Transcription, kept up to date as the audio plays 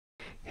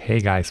Hey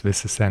guys,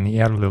 this is an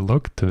early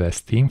look to the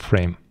Steam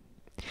frame.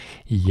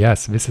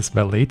 Yes, this is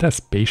the latest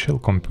spatial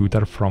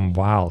computer from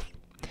Valve.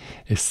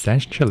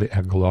 Essentially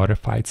a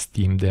glorified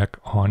Steam Deck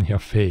on your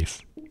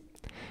face.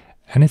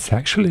 And it's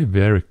actually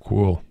very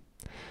cool.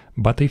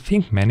 But I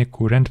think many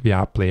current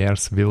VR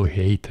players will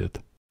hate it.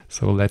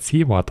 So let's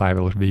see what I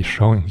will be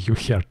showing you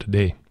here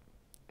today.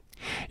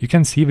 You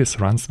can see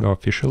this runs the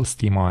official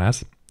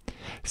SteamOS,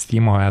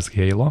 SteamOS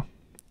Halo,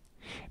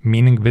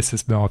 meaning this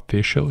is the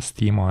official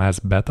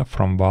SteamOS Beta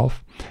from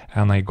Valve,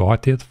 and I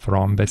got it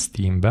from the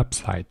Steam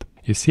website.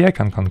 You see, I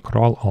can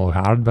control all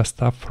hardware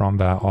stuff from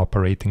the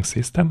operating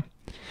system,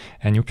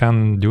 and you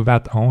can do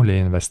that only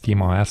in the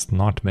SteamOS,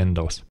 not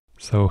Windows.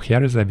 So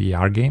here is a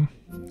VR game.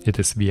 It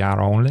is VR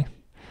only,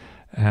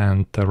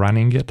 and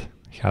running it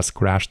has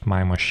crashed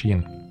my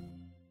machine.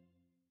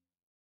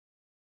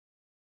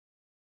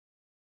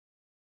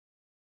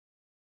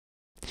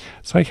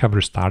 So I have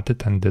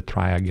restarted and did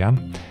try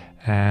again,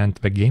 and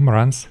the game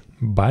runs,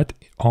 but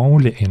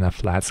only in a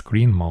flat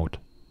screen mode.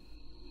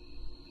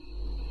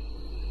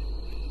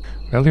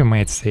 Well, you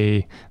might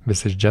say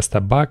this is just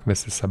a bug,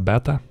 this is a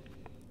beta,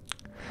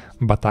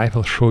 but I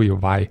will show you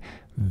why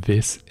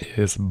this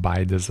is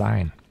by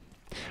design.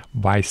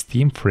 Why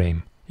Steam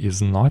Frame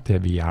is not a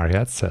VR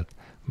headset,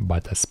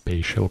 but a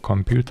spatial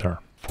computer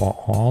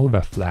for all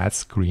the flat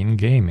screen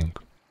gaming,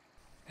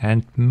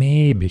 and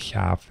maybe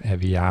have a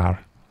VR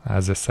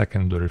as a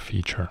secondary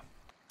feature.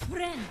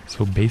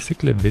 So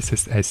basically this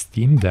is a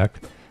Steam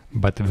Deck,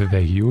 but with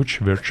a huge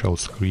virtual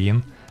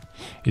screen.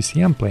 You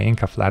see, I'm playing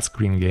a flat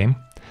screen game,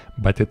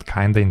 but it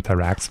kinda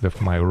interacts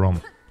with my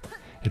room.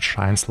 It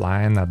shines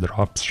light and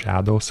drops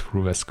shadows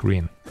through the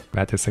screen.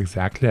 That is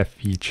exactly a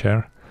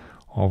feature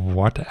of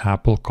what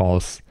Apple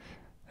calls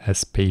a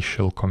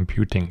spatial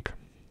computing.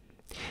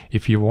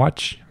 If you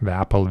watch the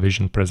Apple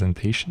Vision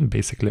presentation,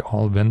 basically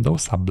all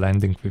windows are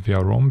blending with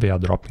your room, they are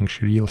dropping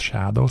real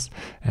shadows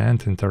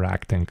and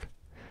interacting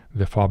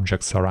with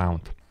objects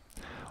around.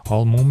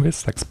 All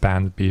movies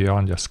expand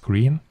beyond your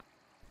screen,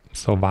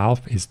 so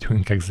Valve is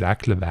doing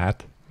exactly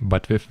that,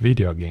 but with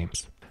video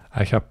games.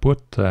 I have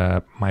put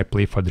my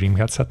Play for Dream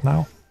headset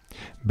now.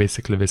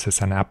 Basically this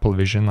is an Apple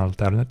Vision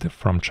alternative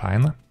from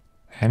China.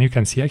 And you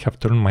can see I have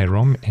turned my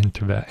room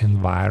into the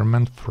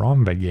environment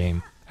from the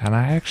game. And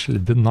I actually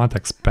did not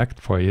expect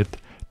for it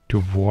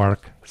to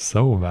work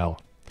so well.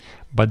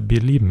 But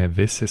believe me,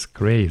 this is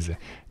crazy.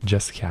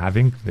 Just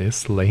having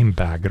this lame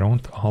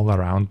background all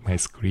around my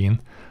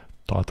screen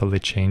totally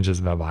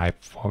changes the vibe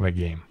for the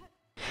game.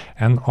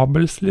 And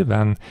obviously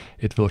then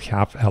it will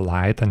have a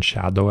light and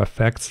shadow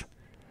effects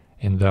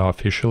in the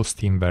official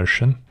Steam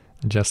version.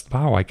 Just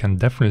wow, I can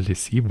definitely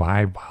see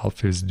why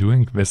Valve is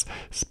doing this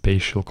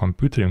spatial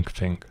computing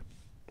thing,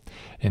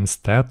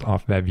 instead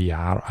of the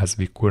VR as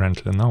we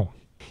currently know.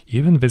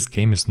 Even this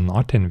game is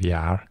not in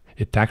VR,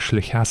 it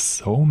actually has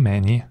so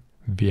many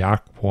VR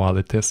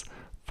qualities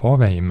for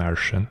the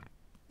immersion.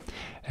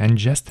 And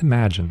just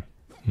imagine,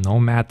 no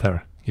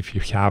matter if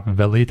you have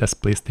the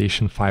latest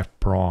PlayStation 5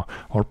 Pro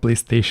or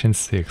PlayStation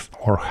 6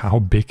 or how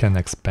big and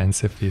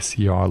expensive is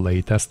your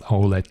latest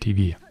OLED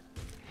TV,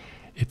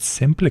 it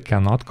simply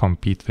cannot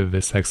compete with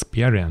this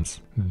experience.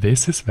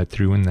 This is the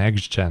true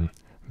next gen,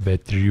 the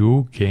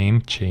true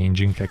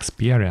game-changing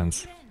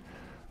experience.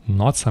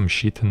 Not some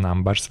shitty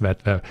numbers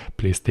that the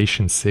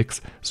PlayStation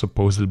 6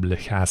 supposedly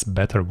has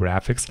better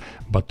graphics,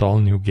 but all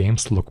new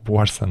games look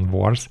worse and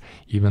worse,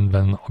 even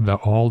when the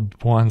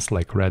old ones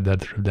like Red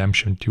Dead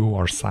Redemption 2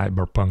 or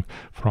Cyberpunk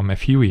from a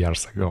few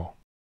years ago.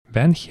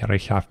 Then here I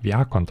have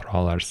VR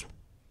controllers,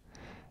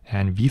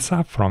 and these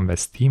are from the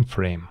Steam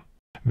frame.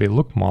 They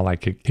look more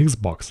like an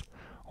Xbox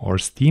or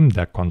Steam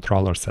Deck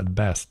controllers at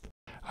best.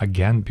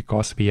 Again,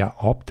 because we are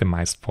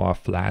optimized for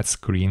flat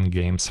screen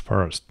games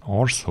first,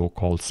 or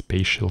so-called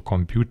spatial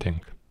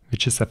computing,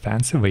 which is a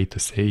fancy way to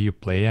say you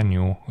play a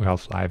new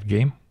Half-Life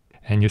game,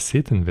 and you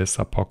sit in this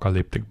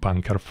apocalyptic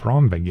bunker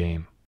from the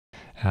game,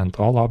 and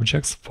all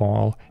objects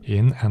fall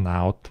in and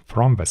out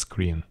from the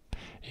screen,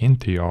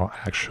 into your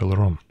actual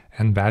room.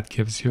 And that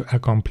gives you a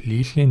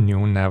completely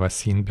new, never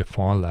seen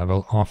before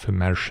level of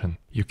immersion.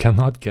 You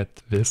cannot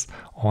get this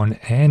on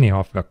any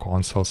of the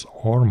consoles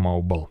or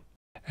mobile.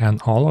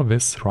 And all of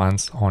this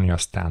runs on your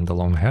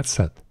standalone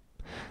headset.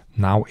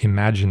 Now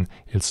imagine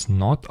it's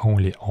not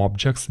only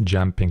objects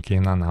jumping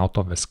in and out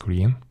of the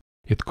screen,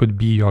 it could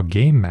be your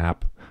game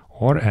map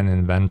or an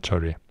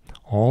inventory,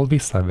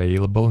 always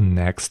available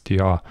next to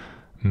your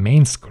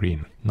main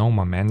screen. No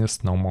more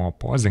menus, no more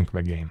pausing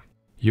the game.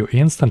 You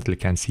instantly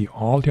can see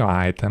all your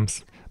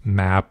items,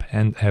 map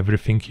and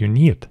everything you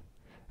need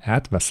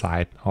at the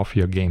side of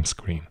your game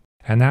screen.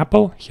 And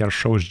Apple here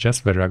shows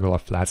just the regular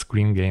flat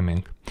screen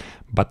gaming.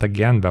 But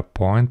again, the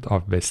point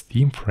of the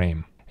Steam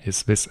frame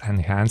is this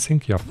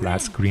enhancing your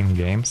flat screen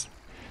games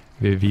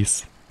with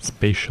these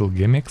spatial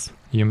gimmicks,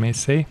 you may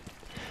say.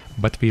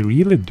 But we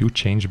really do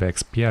change the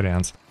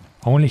experience.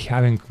 Only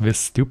having this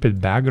stupid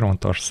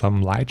background or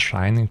some light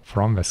shining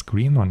from the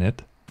screen on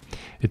it,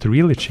 it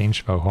really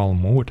changed the whole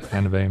mood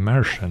and the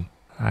immersion.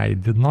 I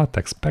did not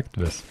expect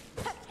this.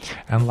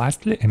 And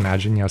lastly,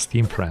 imagine your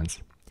Steam friends.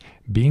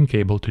 being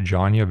able to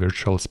join your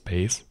virtual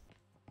space,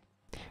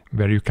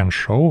 where you can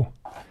show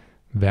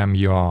them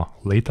your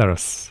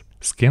latest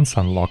skins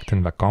unlocked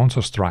in the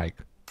Counter-Strike.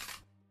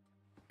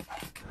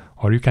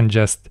 Or you can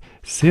just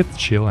sit,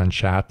 chill and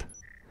chat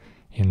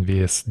in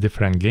these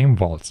different game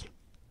vaults.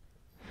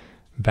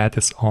 That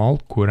is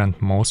all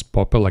current most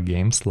popular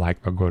games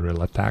like the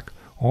Gorilla Tag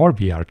or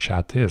VR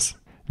Chat is.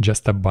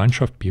 Just a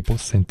bunch of people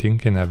sitting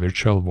in a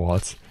virtual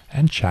vaults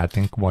and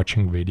chatting,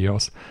 watching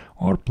videos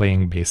or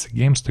playing basic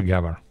games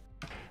together.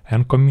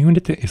 And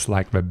community is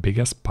like the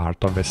biggest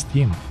part of the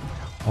Steam.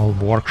 All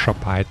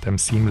workshop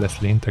items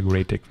seamlessly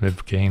integrated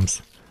with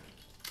games.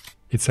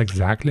 It's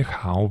exactly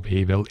how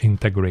they will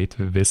integrate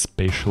with this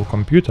spatial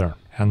computer.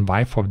 And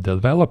why for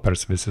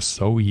developers this is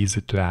so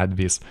easy to add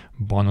these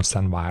bonus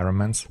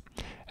environments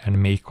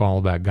and make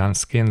all the gun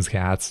skins,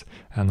 hats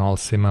and all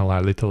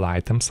similar little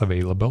items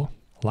available,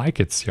 like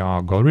it's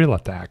your Gorilla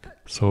Tag.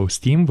 So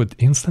Steam would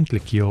instantly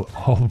kill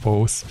all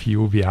those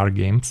few VR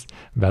games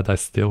that are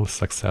still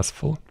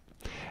successful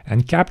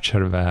and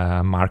capture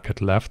the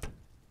market left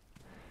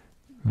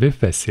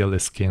with the silly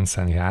skins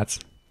and hats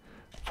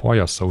for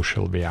your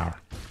social VR.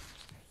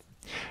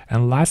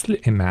 And lastly,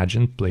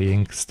 imagine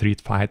playing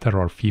Street Fighter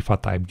or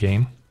FIFA type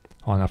game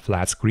on a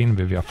flat screen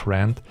with your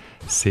friend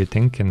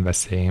sitting in the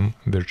same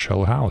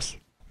virtual house.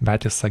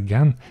 That is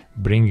again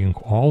bringing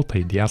all the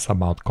ideas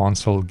about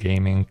console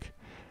gaming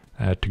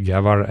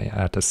together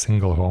at a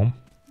single home,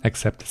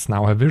 except it's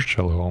now a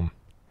virtual home.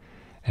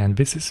 And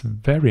this is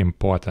very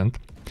important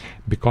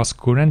because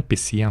current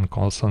PC and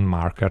console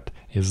market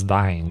is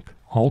dying.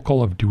 All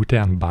Call of Duty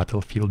and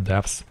Battlefield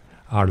devs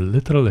are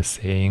literally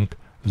saying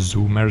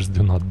Zoomers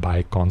do not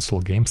buy console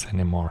games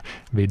anymore.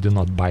 They do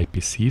not buy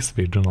PCs,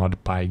 they do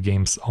not buy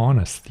games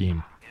on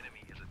Steam.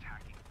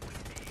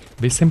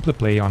 They simply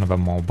play on the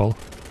mobile,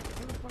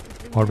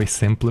 or they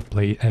simply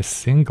play a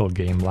single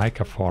game like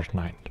a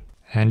Fortnite.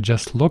 And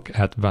just look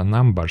at the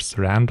numbers.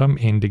 Random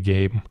indie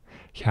game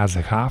has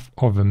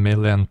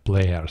 500,000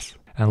 players.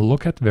 And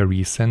look at the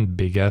recent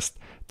biggest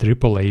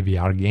AAA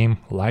VR game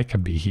like a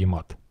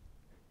Behemoth.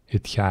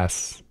 It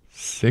has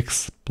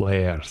 6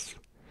 players.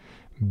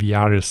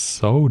 VR is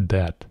so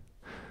dead.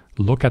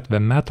 Look at the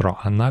Metro,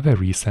 another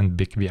recent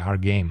big VR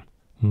game.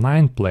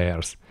 9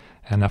 players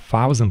and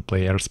 1,000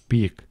 players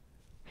peak.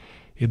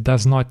 It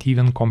does not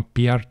even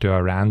compare to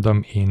a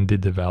random indie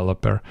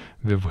developer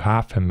with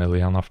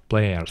 500,000 of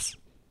players.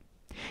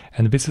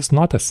 And this is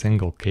not a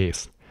single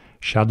case.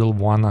 Shadow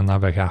won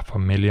another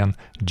 500,000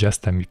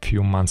 just a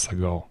few months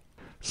ago.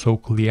 So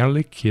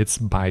clearly kids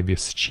buy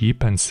these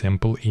cheap and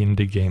simple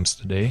indie games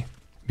today.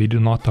 We do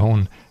not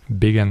own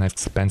big and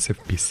expensive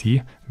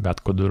PC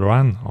that could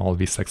run all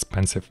these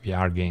expensive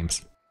VR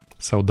games.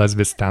 So does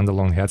this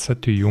standalone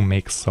headset to you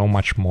make so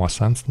much more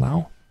sense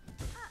now?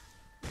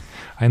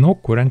 I know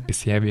current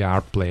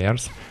PCVR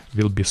players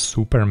will be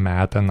super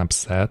mad and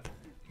upset,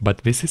 but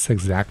this is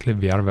exactly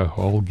where the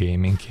whole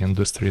gaming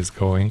industry is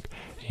going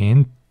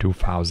in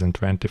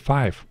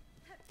 2025.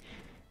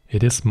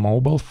 It is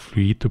mobile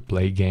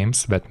free-to-play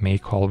games that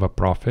make all the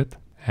profit,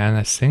 and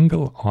a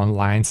single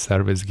online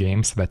service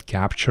games that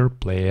capture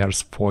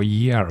players for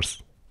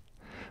years.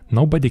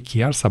 Nobody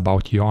cares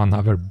about your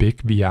another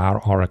big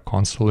VR or a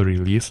console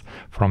release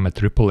from a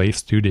AAA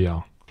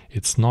studio.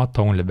 It's not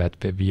only that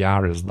the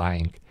VR is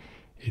dying,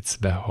 it's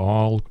the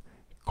whole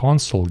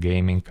console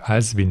gaming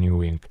as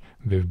renewing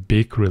with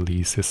big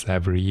releases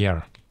every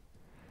year.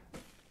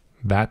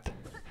 That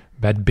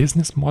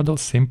business model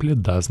simply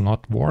does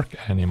not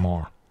work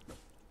anymore.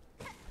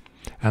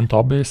 And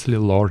obviously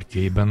Lord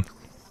Gaben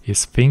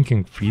is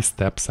thinking 3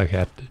 steps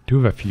ahead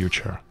to the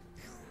future.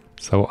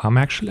 So I'm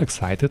actually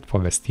excited for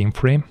the Steam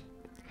Frame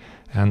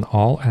and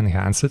all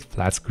enhanced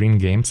flat screen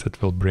games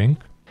it will bring,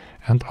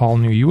 and all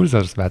new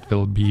users that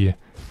will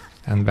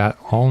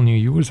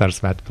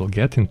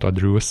get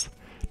introduced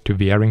to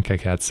wearing a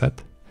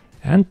headset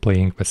and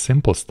playing the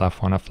simple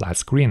stuff on a flat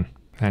screen.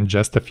 And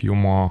just a few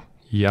more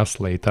years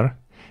later,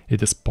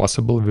 it is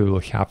possible we will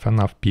have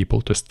enough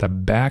people to step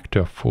back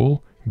to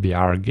full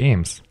VR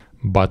games.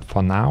 But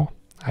for now,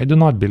 I do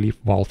not believe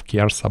Valve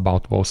cares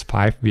about those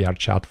 5 VR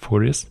chat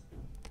furies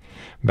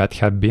that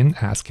have been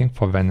asking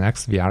for the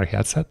next VR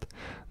headset,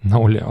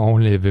 not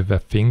only with a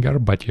finger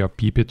but your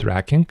PP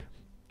tracking,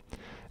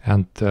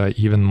 and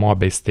even more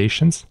base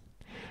stations.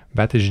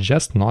 That is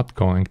just not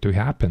going to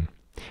happen.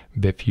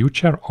 The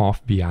future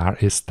of VR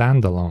is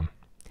standalone.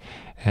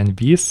 And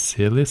these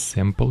silly,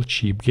 simple,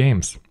 cheap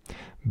games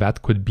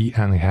that could be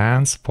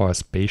enhanced for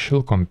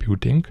spatial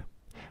computing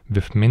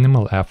with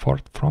minimal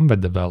effort from the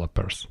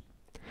developers.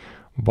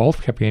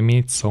 Valve have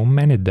made so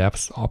many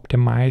devs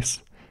optimize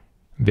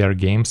their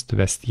games to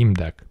the Steam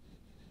Deck.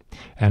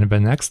 And the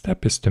next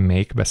step is to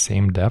make the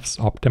same devs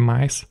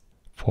optimize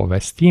for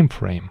the Steam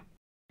Frame.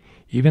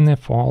 Even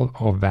if all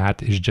of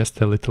that is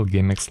just a little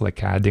gimmicks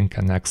like adding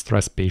an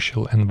extra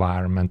spatial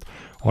environment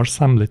or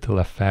some little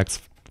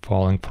effects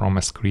falling from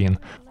a screen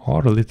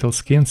or little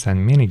skins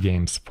and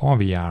minigames for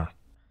VR.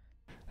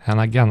 And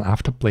again,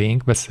 after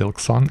playing the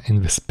Silksong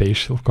in the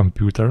spatial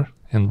computer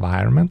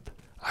environment,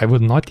 I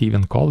would not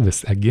even call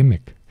this a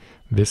gimmick.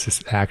 this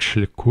is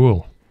actually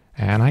cool.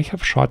 And I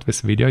have shot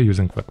this video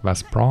using the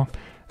Quest Pro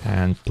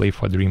and Play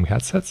for Dream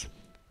headsets.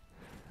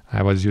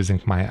 I was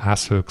using my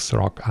Asus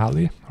ROG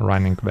Ally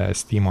running the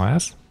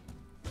SteamOS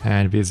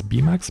and this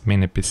BMax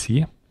mini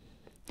PC.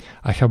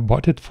 I have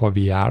bought it for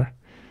VR,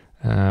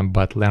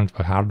 but learned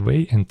the hard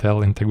way.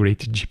 Intel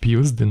integrated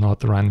GPUs do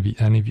not run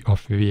any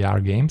of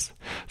VR games,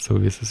 so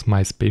this is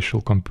my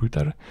Spatial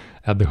computer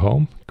at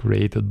home,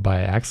 created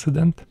by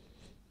accident.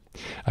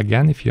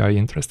 Again, if you are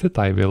interested,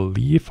 I will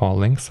leave all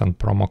links and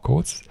promo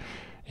codes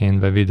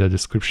in the video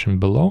description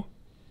below.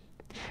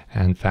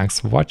 And thanks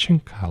for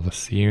watching. I will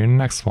see you in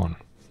the next one.